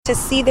To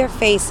see their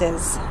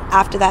faces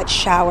after that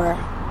shower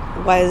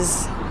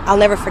I'll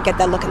never forget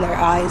that look in their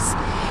eyes.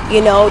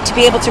 To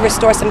be able to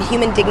restore some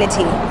human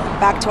dignity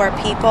back to our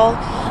people.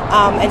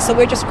 And so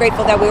we're just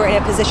grateful that we were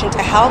in a position to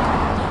help.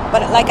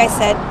 But like I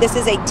said, this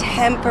is a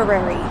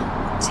temporary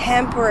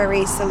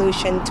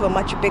solution to a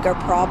much bigger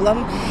problem.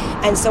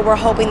 And so we're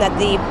hoping that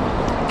the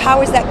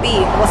powers that be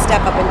will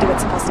step up and do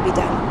what's supposed to be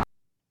done.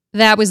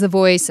 That was the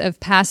voice of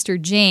Pastor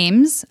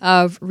James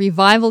of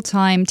Revival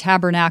Time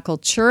Tabernacle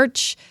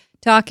Church,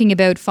 talking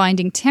about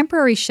finding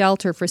temporary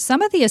shelter for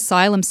some of the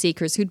asylum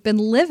seekers who'd been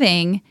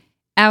living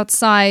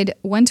outside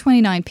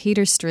 129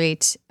 Peter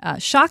Street.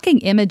 Shocking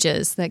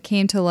images that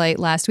came to light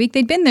last week.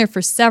 They'd been there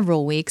for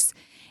several weeks,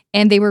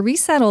 and they were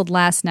resettled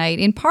last night,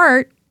 in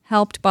part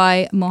helped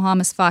by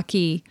Mohammed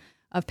Faki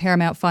of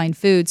Paramount Fine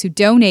Foods, who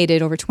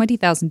donated over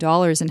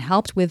 $20,000 and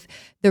helped with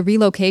the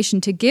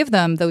relocation to give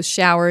them those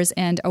showers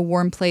and a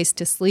warm place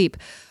to sleep.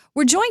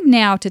 We're joined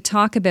now to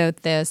talk about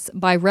this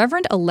by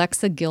Reverend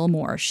Alexa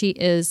Gilmore. She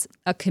is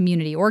a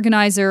community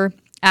organizer,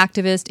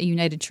 activist, a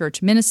United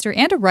Church minister,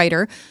 and a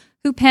writer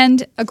who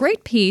penned a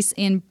great piece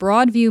in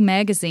Broadview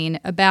magazine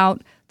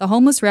about the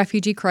homeless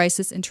refugee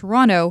crisis in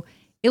Toronto,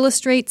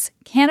 illustrates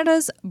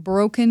Canada's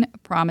broken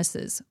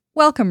promises.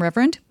 Welcome,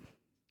 Reverend.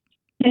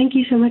 Thank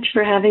you so much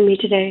for having me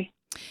today.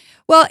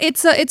 Well,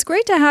 it's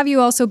great to have you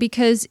also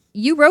because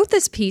you wrote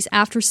this piece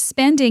after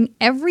spending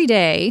every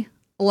day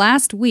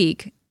last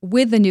week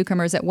with the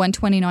newcomers at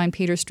 129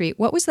 Peter Street.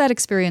 What was that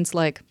experience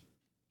like?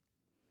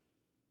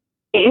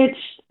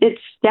 It's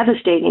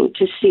devastating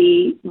to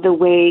see the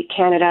way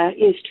Canada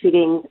is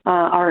treating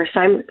our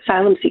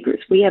asylum seekers.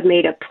 We have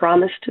made a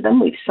promise to them.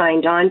 We've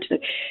signed on to the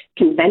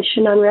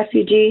Convention on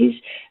Refugees.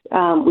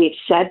 We've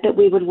said that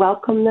we would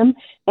welcome them.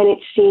 And it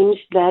seems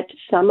that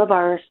some of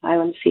our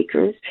asylum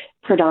seekers,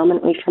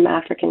 predominantly from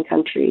African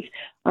countries,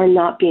 are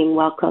not being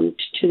welcomed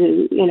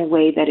in a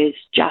way that is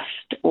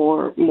just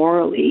or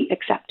morally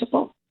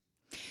acceptable.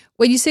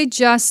 When you say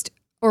just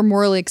or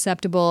morally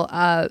acceptable,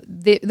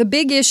 the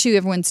big issue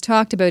everyone's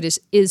talked about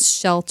is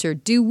shelter.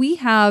 Do we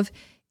have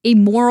a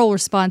moral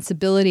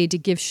responsibility to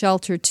give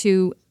shelter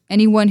to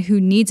anyone who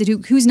needs it,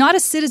 who's not a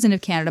citizen of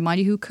Canada,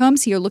 mind you, who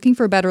comes here looking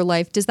for a better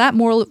life? Does that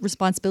moral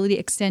responsibility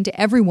extend to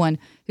everyone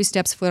who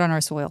steps foot on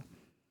our soil?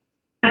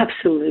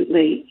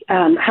 Absolutely.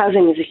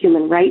 Housing is a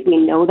human right. We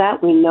know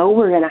that. We know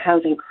we're in a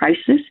housing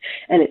crisis,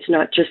 and it's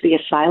not just the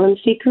asylum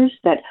seekers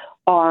that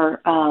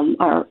are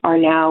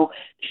now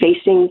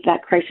facing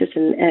that crisis,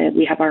 and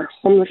we have our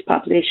homeless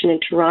population in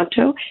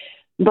Toronto.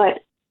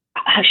 But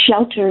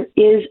shelter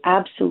is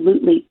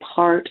absolutely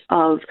part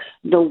of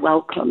the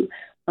welcome.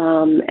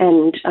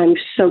 And I'm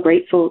so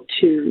grateful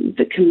to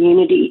the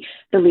community,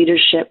 the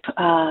leadership,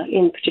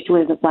 in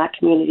particular the Black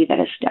community that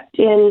has stepped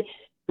in,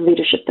 the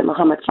leadership that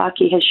Mohammed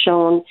Faki has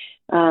shown,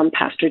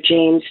 Pastor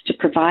James, to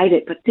provide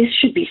it. But this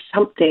should be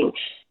something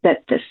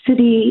that the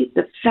city,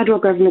 the federal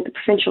government, the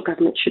provincial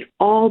government should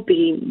all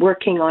be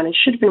working on and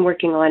should have been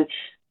working on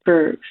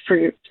for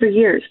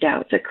years now.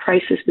 It's a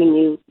crisis we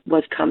knew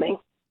was coming.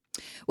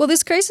 Well,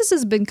 this crisis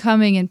has been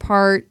coming in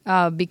part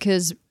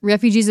because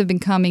refugees have been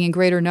coming in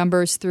greater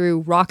numbers through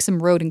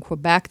Roxham Road in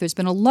Quebec. There's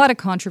been a lot of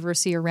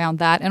controversy around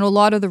that. And a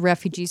lot of the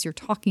refugees you're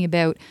talking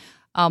about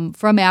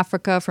from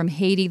Africa, from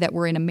Haiti, that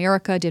were in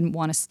America, didn't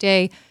want to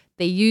stay.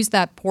 They used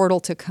that portal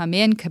to come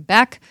in.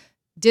 Quebec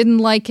didn't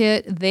like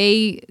it.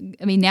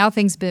 Now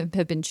things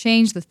have been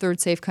changed. The Third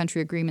Safe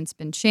Country Agreement's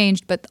been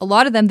changed. But a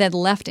lot of them then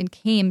left and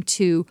came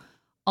to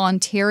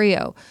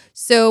Ontario.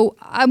 So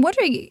I'm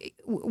wondering,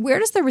 where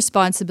does the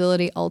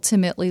responsibility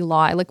ultimately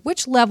lie? Like,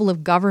 which level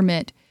of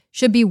government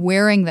should be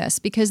wearing this?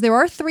 Because there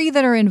are three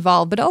that are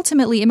involved, but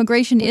ultimately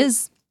immigration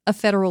is a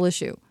federal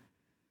issue.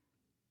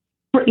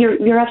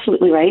 You're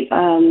absolutely right.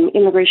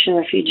 Immigration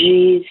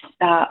refugees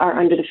are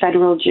under the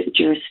federal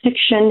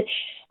jurisdiction,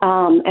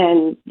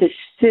 and the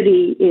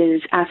city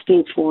is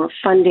asking for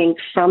funding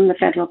from the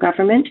federal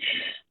government.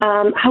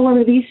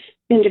 However, these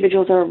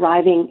individuals are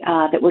arriving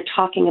that we're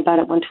talking about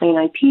at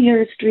 129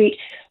 Peter Street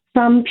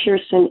from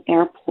Pearson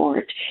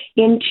Airport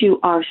into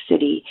our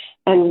city.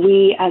 And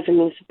we as a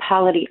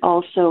municipality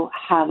also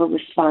have a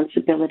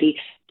responsibility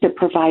to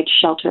provide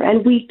shelter.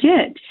 And we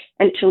did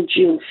until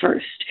June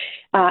 1st.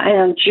 And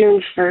on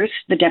June 1st,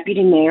 the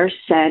deputy mayor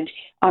said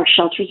our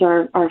shelters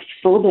are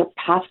full. They're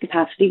past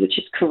capacity, which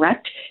is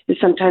correct. There's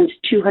sometimes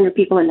 200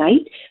 people a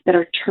night that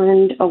are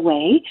turned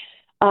away.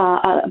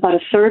 About a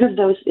third of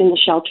those in the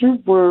shelter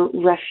were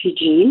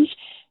refugees,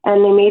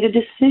 and they made a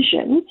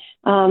decision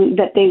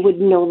that they would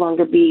no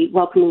longer be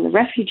welcoming the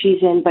refugees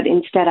in, but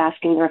instead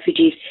asking the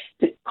refugees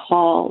to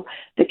call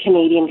the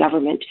Canadian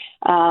government.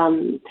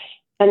 And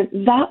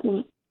that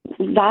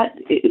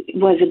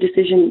was a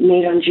decision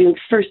made on June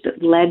 1st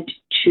that led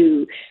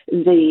to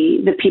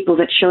the people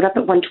that showed up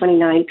at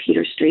 129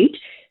 Peter Street,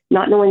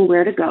 not knowing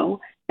where to go,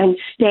 and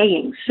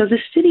staying. So the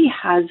city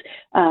has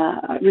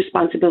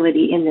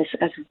responsibility in this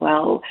as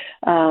well,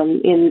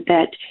 in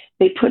that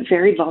they put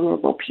very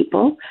vulnerable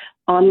people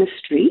on the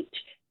street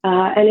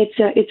And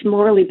it's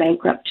morally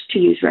bankrupt to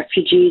use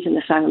refugees and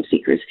asylum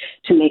seekers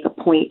to make a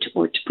point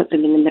or to put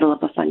them in the middle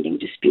of a funding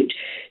dispute.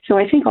 So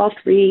I think all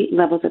three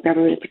levels of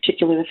government, in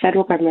particular the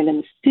federal government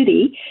and the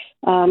city,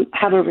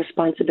 have a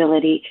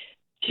responsibility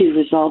to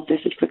resolve this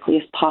as quickly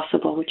as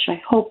possible, which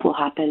I hope will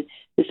happen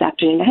this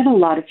afternoon. I have a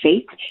lot of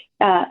faith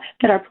that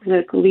our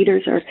political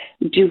leaders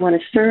do want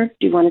to serve,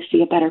 do want to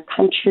see a better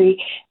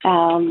country,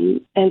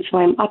 and so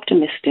I'm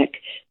optimistic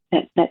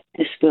that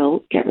this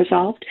will get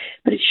resolved,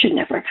 but it should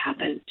never have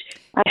happened.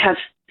 I have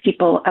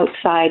people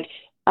outside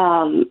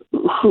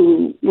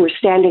who were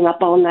standing up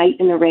all night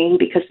in the rain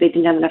because they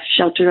didn't have enough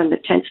shelter on the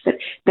tents that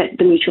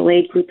the mutual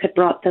aid group had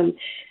brought them.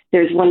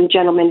 There's one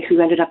gentleman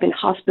who ended up in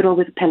hospital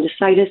with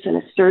appendicitis and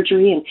a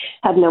surgery and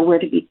had nowhere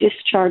to be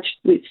discharged.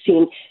 We've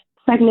seen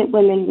pregnant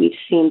women. We've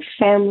seen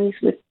families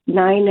with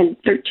 9 and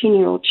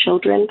 13-year-old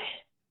children.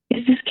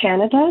 Is this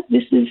Canada?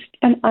 This is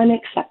an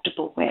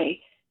unacceptable way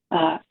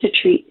to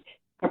treat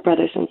our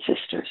brothers and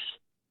sisters.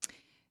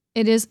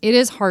 It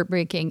is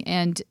heartbreaking,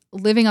 and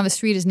living on the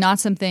street is not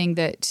something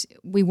that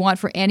we want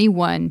for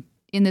anyone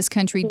in this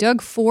country.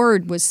 Doug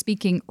Ford was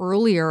speaking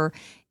earlier,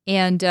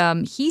 and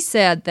he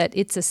said that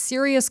it's a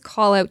serious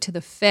call out to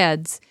the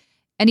feds,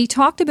 and he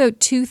talked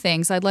about two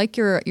things. I'd like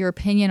your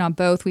opinion on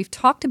both. We've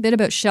talked a bit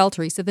about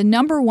shelter. He said the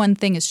number one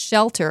thing is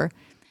shelter,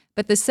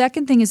 but the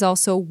second thing is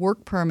also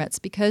work permits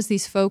because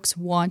these folks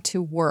want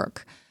to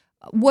work.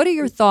 What are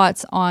your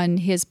thoughts on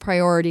his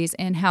priorities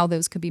and how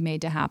those could be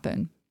made to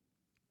happen?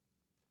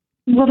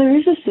 Well, there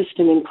is a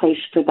system in place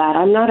for that.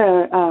 I'm not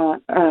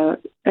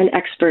an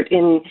expert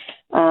in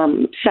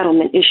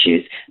settlement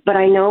issues, but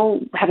I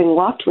know, having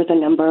walked with a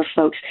number of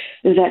folks,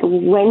 that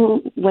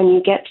when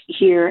you get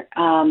here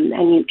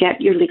and you get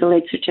your legal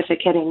aid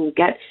certificate and you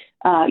get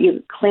your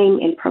claim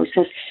in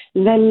process,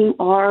 then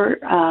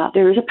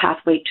there is a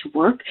pathway to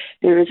work,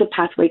 there is a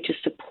pathway to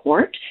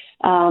support,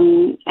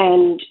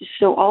 and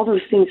so all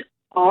those things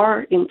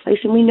are in place,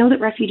 and we know that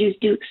refugees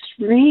do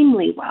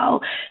extremely well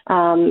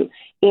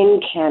in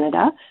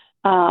Canada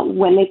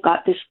when they've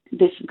got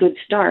this good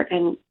start,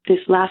 and this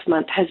last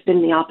month has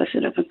been the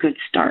opposite of a good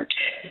start.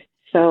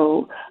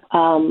 So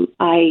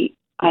I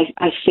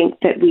think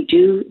that we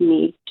do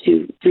need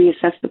to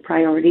reassess the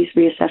priorities,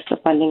 reassess the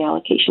funding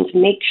allocations,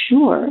 make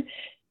sure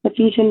that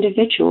these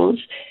individuals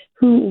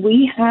who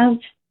we have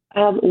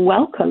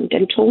welcomed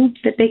and told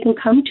that they can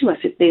come to us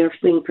if they are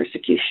fleeing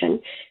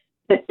persecution,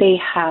 that they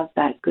have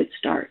that good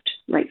start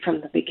right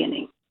from the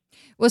beginning.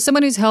 Well,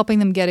 someone who's helping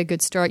them get a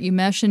good start, you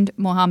mentioned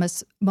Mohammed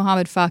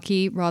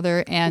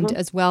Faki, and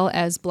as well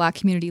as Black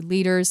community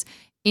leaders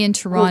in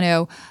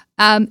Toronto.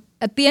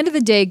 At the end of the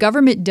day,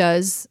 government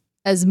does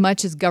as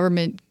much as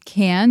government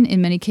can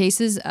in many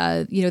cases.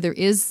 There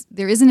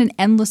isn't an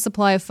endless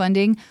supply of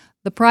funding.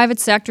 The private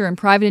sector and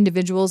private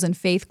individuals and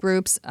faith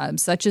groups,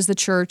 such as the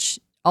church,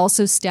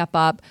 also step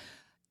up.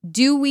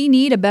 Do we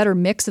need a better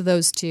mix of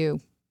those two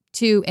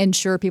to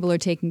ensure people are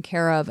taken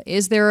care of?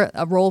 Is there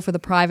a role for the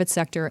private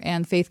sector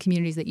and faith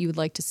communities that you would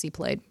like to see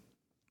played?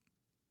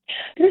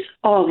 There's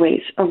always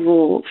a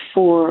role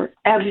for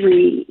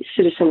every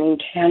citizen in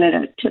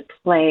Canada to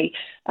play.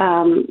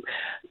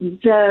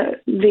 The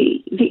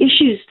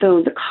issues,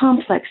 though, the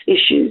complex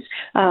issues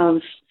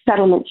of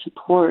settlement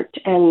support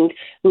and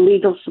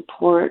legal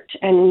support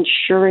and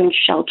ensuring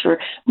shelter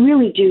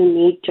really do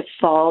need to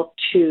fall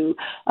to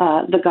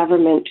the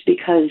government,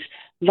 because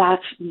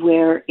that's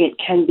where it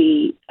can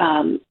be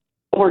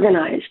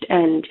organized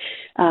and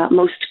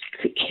most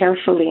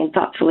carefully and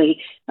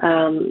thoughtfully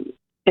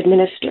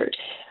administered.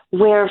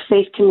 Where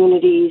faith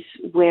communities,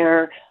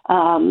 where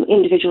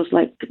individuals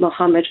like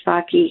Mohammed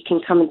Faki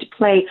can come into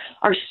play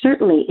are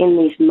certainly in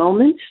these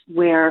moments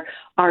where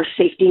our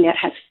safety net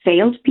has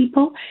failed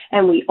people,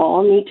 and we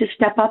all need to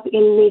step up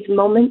in these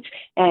moments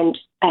and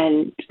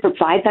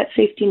provide that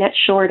safety net,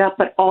 shore it up,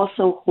 but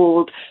also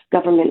hold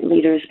government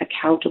leaders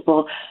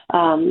accountable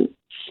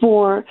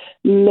for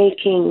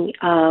making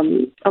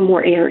a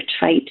more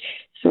airtight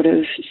sort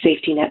of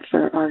safety net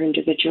for our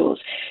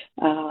individuals.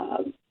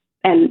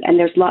 And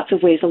there's lots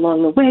of ways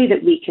along the way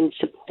that we can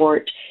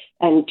support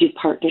and do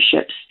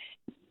partnerships,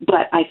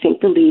 but I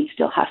think the lead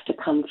still has to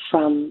come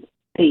from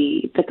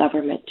the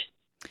government.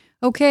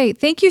 Okay,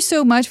 thank you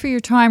so much for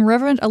your time.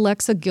 Reverend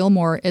Alexa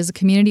Gilmore is a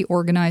community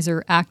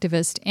organizer,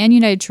 activist, and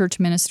United Church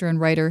minister and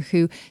writer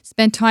who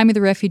spent time with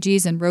the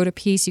refugees and wrote a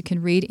piece you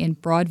can read in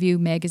Broadview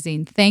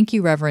magazine. Thank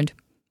you, Reverend.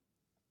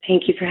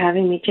 Thank you for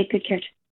having me. Take good care.